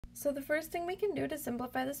So the first thing we can do to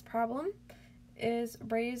simplify this problem is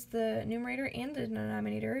raise the numerator and the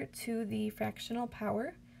denominator to the fractional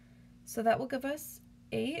power. So that will give us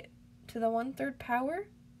 8 to the 1/3 power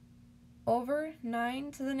over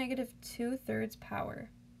 9 to the negative 2/3 power.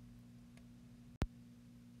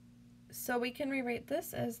 So we can rewrite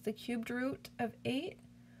this as the cubed root of 8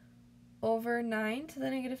 over 9 to the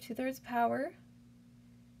negative 2/3 power.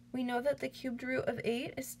 We know that the cubed root of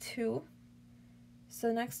 8 is 2.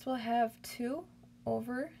 So next we'll have 2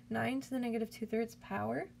 over 9 to the negative 2/3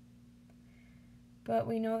 power. But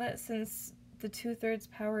we know that since the 2/3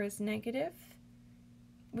 power is negative,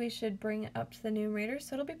 we should bring it up to the numerator,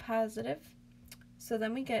 so it'll be positive. So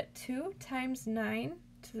then we get 2 times 9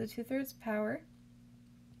 to the 2/3 power.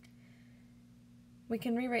 We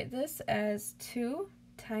can rewrite this as 2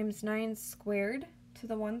 times 9 squared to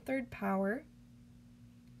the 1/3 power.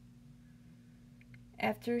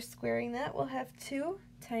 After squaring that, we'll have 2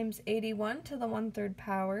 times 81 to the 1/3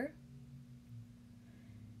 power.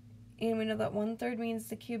 And we know that 1/3 means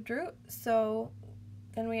the cubed root, so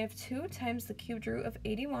then we have 2 times the cubed root of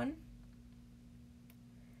 81.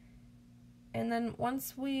 And then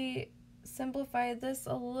once we simplify this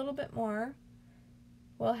a little bit more,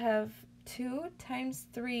 we'll have 2 times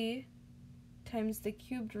 3 times the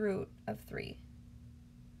cubed root of 3.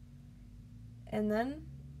 And then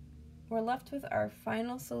we're left with our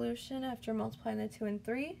final solution after multiplying the 2 and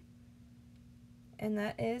 3, and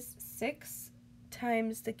that is 6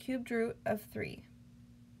 times the cubed root of 3.